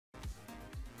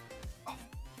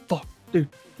Dude,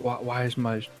 why is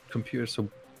my computer so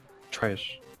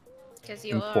trash? Because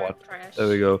you are Import. trash. There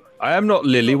we go. I am not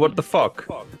Lily, what the fuck?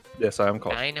 Yes, I am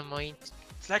called. Dynamite.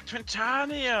 It's like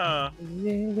Twintania!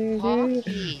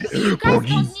 You guys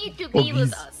don't need to be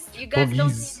with us. You guys don't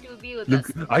need to be with Look,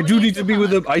 us. I do need to be with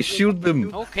them. I shield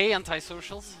them. Okay,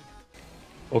 antisocials.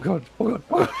 Oh god, oh god,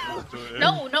 oh god.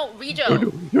 No, Rejo.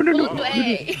 No. Go to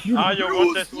A. Ah, you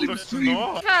want that to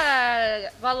know?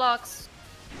 Valok's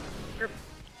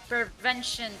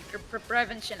prevention.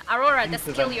 Aurora, the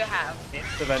skill you have.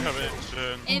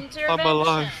 Intervention. I'm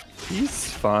alive. He's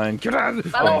fine. Get out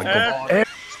of Oh my god.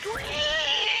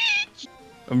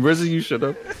 I'm rezzing you, shut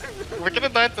up. We're gonna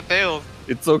die at the tail.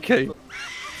 It's okay.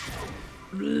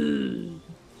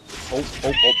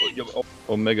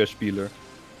 Omega Spieler.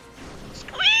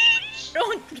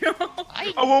 Don't know.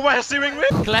 Oh, what is he doing with?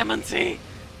 Clemency!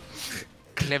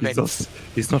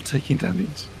 He's not taking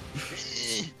damage.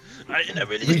 I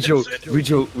never Rijo,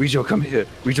 come here.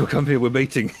 Rijo, come here. We're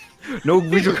baiting. No,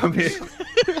 Rijo, come here.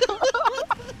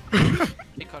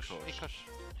 Hey Kosh.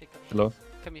 Hello?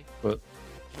 Come here. What?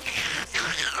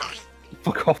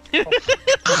 Fuck off.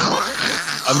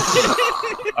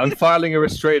 I'm filing a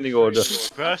restraining order.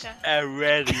 First, a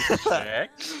ready check.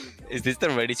 Is this the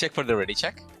ready check for the ready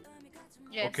check?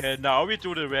 Yes. Okay, now we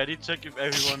do the ready check if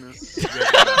everyone is ready.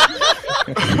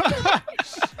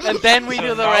 And then we So do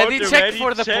the now ready the check ready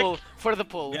for the check. pull. For the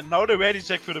pull. And now the ready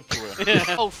check for the pool.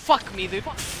 Oh fuck me, dude.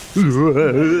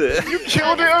 You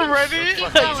killed it already?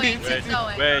 Keep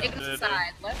going. Wait,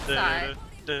 Side, left side.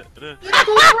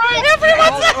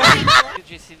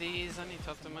 GCDs, I need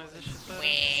to optimize this shit.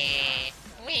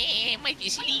 My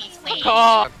GCDs.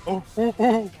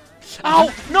 Oh. Ow!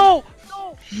 No!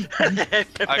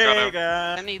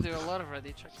 Pepega. I need to do a lot of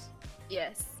ready checks.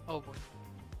 Yes. Oh boy.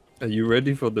 Are you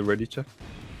ready for the ready check?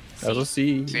 I'll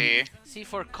see. See. C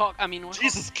for cock. I mean, what?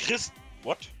 Jesus Christ.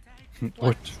 What?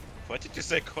 What? What did you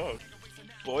say called?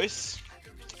 Boys,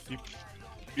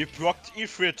 we blocked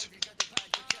Ifrit.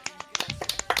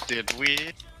 Did we?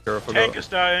 Careful. Tank is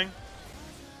dying.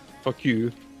 Fuck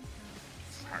you.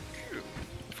 Fuck you.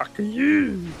 Fuck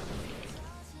you.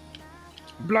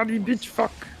 Bloody bitch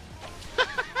fuck.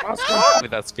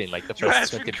 With that spin, like the You have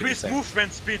first 20 increased seconds.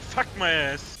 movement speed. Fuck my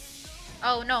ass.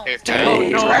 Oh no. Oh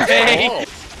no way! Oh.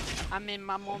 I'm in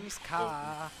my mom's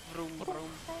car. Vroom vroom.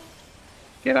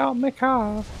 Get out my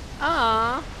car.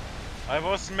 Ah. I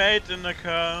was made in the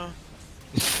car.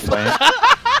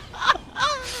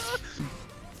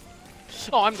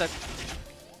 Oh, I'm dead.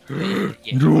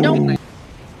 No.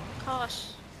 Gosh,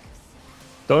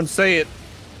 Don't say it.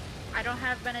 I don't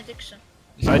have benediction.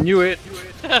 I knew it.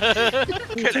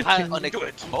 Padding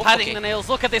the nails.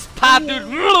 Look at this pad, dude.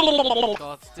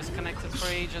 God, it's disconnected for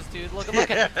ages, dude. Look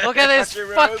at this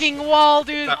fucking wall,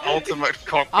 dude. The ultimate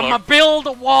cock I'ma block. build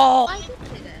a wall. Why did you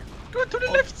do that? Go to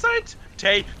the left side.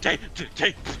 Tay.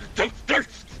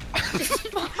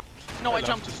 No, I love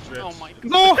jumped. to stretch. Oh my god.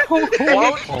 No.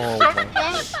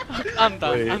 I'm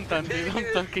done. Wait. I'm done, dude. I'm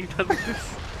fucking done with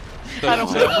this. I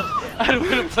don't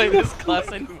want to play this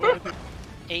class anymore.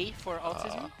 A for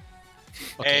autism.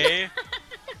 A.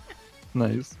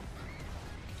 Nice.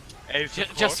 A for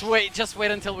Just course.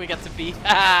 wait until we get to B.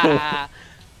 Ah.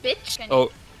 Bitch. Can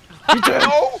Oh.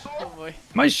 Oh boy.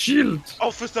 My shield.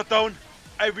 Officer down.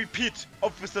 I repeat,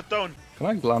 officer down. Can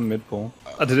I glam mid pull?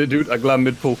 I did it, dude. I glam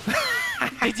mid pull.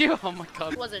 Did you? Oh my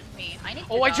god. It wasn't me. I need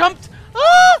to Oh, I die. jumped.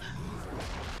 Ah!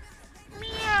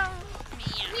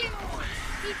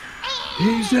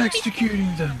 He's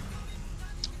executing them.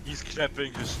 He's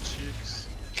clapping his cheeks.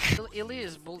 Illy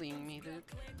is bullying me, dude.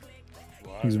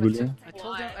 He's bullying. I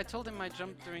told him I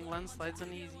jumped during landslides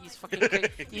and he's fucking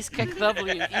he's kick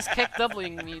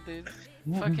Wing me, dude.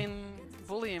 Fucking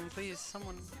bully him, please,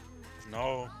 someone.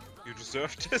 No, you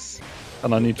deserve this.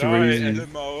 And I need to Die, raise.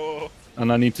 LMO.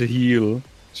 And I need to heal.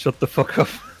 Shut the fuck up.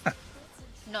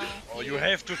 No. Oh, you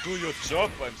have to do your job.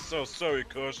 I'm so sorry,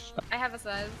 Kosh. I have a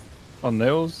size. On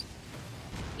nails?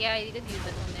 Yeah, I did use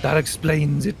it on there. That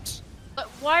explains it. But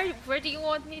why? Where do you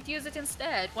want me to use it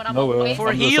instead? When I'm Nowhere. away For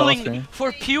I'm just healing, asking.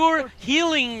 for pure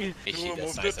healing.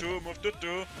 Move the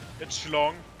two. It's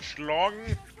schlong.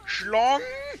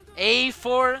 A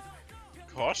for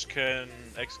Kosh can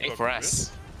export A for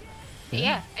us.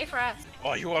 Yeah, A for us.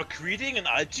 Oh, you are creating an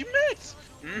ultimate?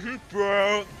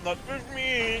 Bro, not with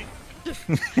me.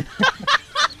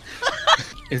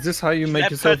 Is this how you make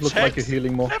Clap yourself her look like a cheeks.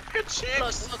 healing mob? Clap your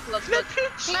cheeks. Look.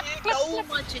 Clap so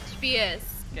much XPS.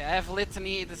 Okay, I have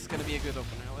litany. This is gonna be a good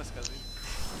opener. Let's go.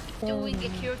 Doing the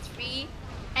cure 3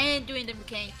 and doing the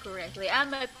mechanic correctly.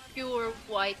 I'm a pure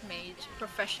white mage,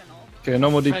 professional. Okay, no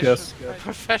more DPS.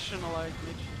 Professional art.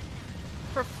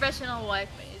 Professional white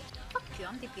mage. Fuck you.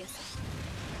 I'm DPS.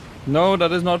 No,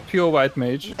 that is not pure white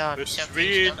mage.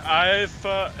 Between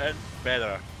alpha and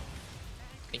beta.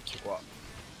 Thank you.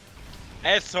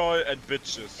 Asshole and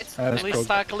bitches. It's Lily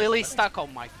stuck, Lily stuck. Oh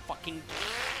my fucking.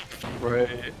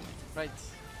 Right. Right.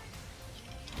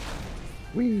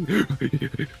 Wee.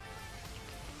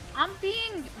 I'm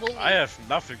being bullied. I have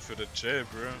nothing for the jail,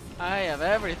 bro. I have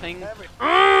everything.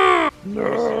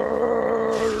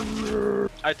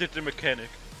 I did the mechanic.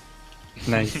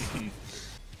 Nice.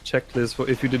 Checklist for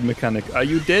if you did mechanic. Are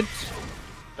you dead?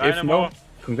 If Dynamo. no,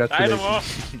 congratulations. Dynamo.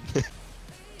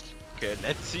 Okay,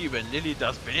 let's see when Lily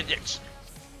does benediction.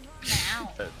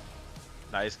 Now.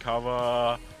 Nice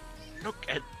cover. Look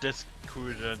at this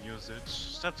cooldown usage.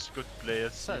 Such good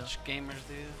players. Such gamers,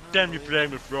 dude. Then we playing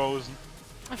with Frozen.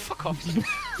 Oh, fuck off.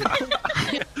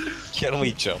 Can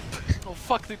we jump? Oh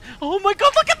fuck, dude. Oh my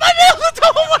god, look at my nails!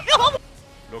 Oh my god!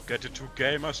 Look at the two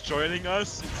gamers joining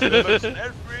us. It's Silvers and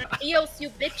Elfrid. Eos, you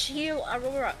bitch, heal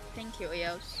Aurora. Thank you,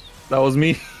 Eos. That was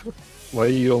me. Why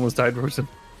you almost died, Rosen?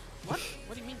 What?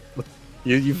 What do you mean?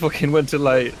 You fucking went to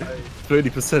like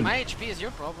 30%. My HP is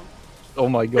your problem. Oh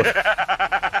my god.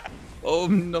 Oh,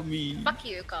 not me. Fuck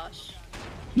you, gosh.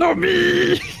 Not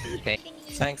me. Okay.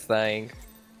 Thanks, dying.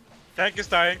 Tank is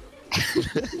dying.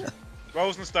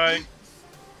 Rosen is dying.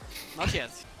 Not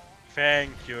yet.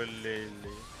 Thank you, Lily.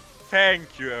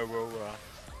 Thank you, Aurora.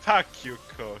 Fuck you,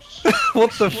 Kosh.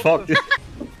 What the fuck?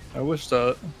 I wish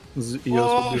that EOS would be her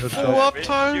Oh, job. full up I wish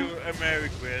time. you a Merry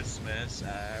Christmas.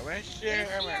 I wish you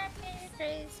a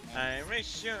Merry I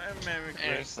wish you a Merry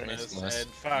Christmas. Christmas. And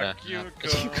fuck Nah, you, nah.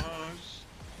 Kosh.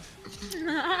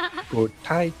 Good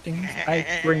tidings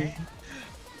I bring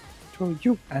to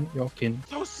you and your kin.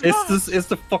 So smart. It's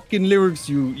the fucking lyrics,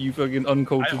 you fucking I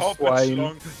uncultured hope it's swine.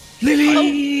 long.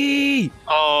 Lily!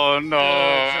 Oh Good no.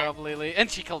 job, Lily. And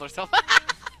she killed herself.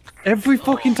 Every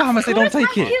fucking time I say don't take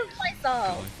I it. killed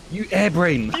myself. You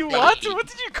airbrain. You what? What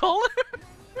did you call her?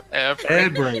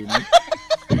 Airbrain.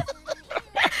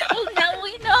 Oh, now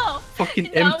we know.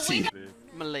 Fucking Now empty.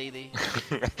 Milady.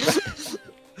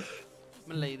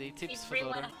 Milady, tips for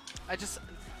Everyone- daughter.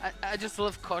 I just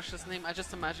love Kosh's name. I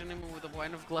just imagine him with a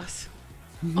wine of glass.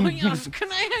 Oh yes,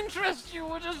 can I interest you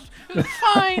with this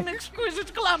fine,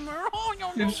 exquisite glamour? Oh,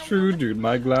 It's true, dude.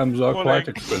 My glams are Well, quite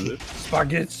like- expensive.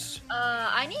 Spaghetti.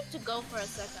 I need to go for a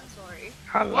second, sorry.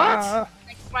 Hala.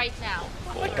 Like, right now.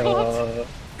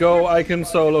 Go, I can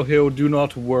solo heal, do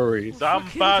not worry.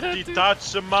 Somebody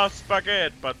touch my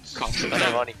spaghetti, but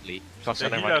Unironically. The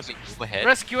healers- Unironically, move ahead.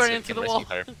 Rescue her so you into can the wall.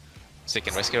 rescue her. So you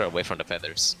can rescue her away from the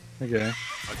feathers. Okay.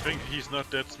 I think he's not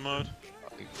that smart.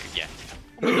 Yeah.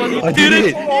 I did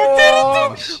it!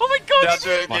 Oh my god! Now do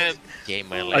it again. Game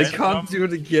my I life. can't do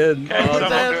it again. Can Oh, someone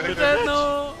Dead, do dead, it?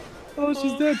 no! oh,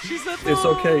 she's dead. She's dead, It's no.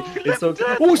 okay. It's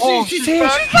okay. Oh, she's here.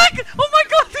 back. Back! Oh my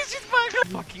god, she's back!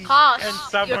 Fucking Gosh, And you're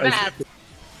somebody- bad.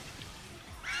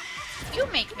 You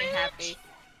make me happy.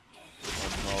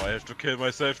 Oh, I have to kill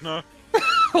myself now.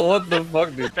 What the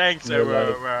fuck, dude? Thanks, You're alive.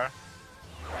 Aurora.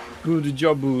 Good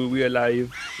job, we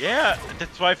alive. Yeah,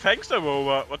 that's why thanks,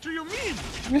 Aurora. What do you mean?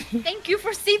 Thank you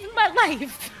for saving my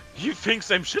life. He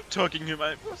thinks I'm shit talking him.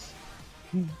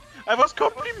 I was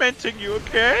complimenting you,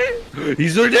 okay?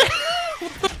 He's already dead.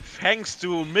 Thanks to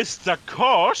Mr.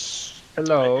 Kosh,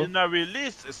 Hello. my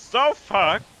release is so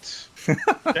fucked.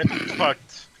 That's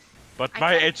fucked. But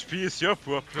my HP is your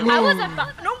problem. I was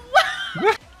about no.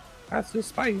 That's a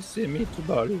spicy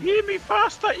meatball. Heal me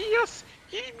faster, Ears!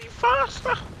 Heal me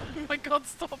faster! Oh my god,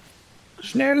 stop.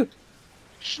 Schnell.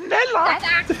 Schneller!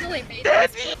 That actually made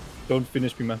sense. Don't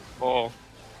finish me, man. Oh.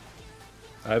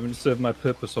 I haven't served my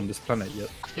purpose on this planet yet.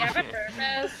 You have a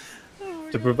purpose.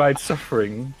 To provide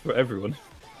suffering for everyone.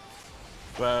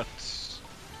 But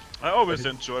I always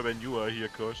enjoy when you are here,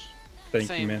 Kosh. Thank you,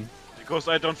 Same. man. Because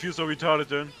I don't feel so retarded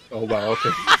then. Oh, wow, okay.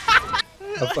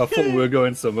 I thought we were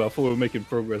going somewhere. I thought we were making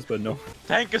progress, but no.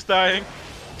 Tank is dying.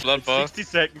 Bloodbath. 60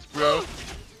 seconds, bro.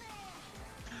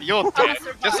 You're dead.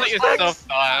 Just let yourself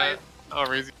die. Oh,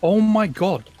 Rizzy. Oh my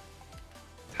god.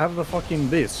 Have the fucking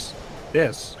this.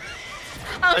 Yes.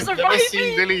 I'm I've never seen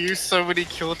surviving. Lily use so many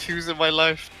kill twos in my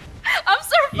life. I'm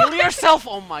Heal surviving. yourself!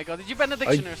 Oh my god, did you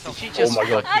benediction yourself? Oh my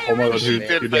god. Oh my god. She Dude,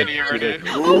 did you're many dead. already.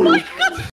 You're dead.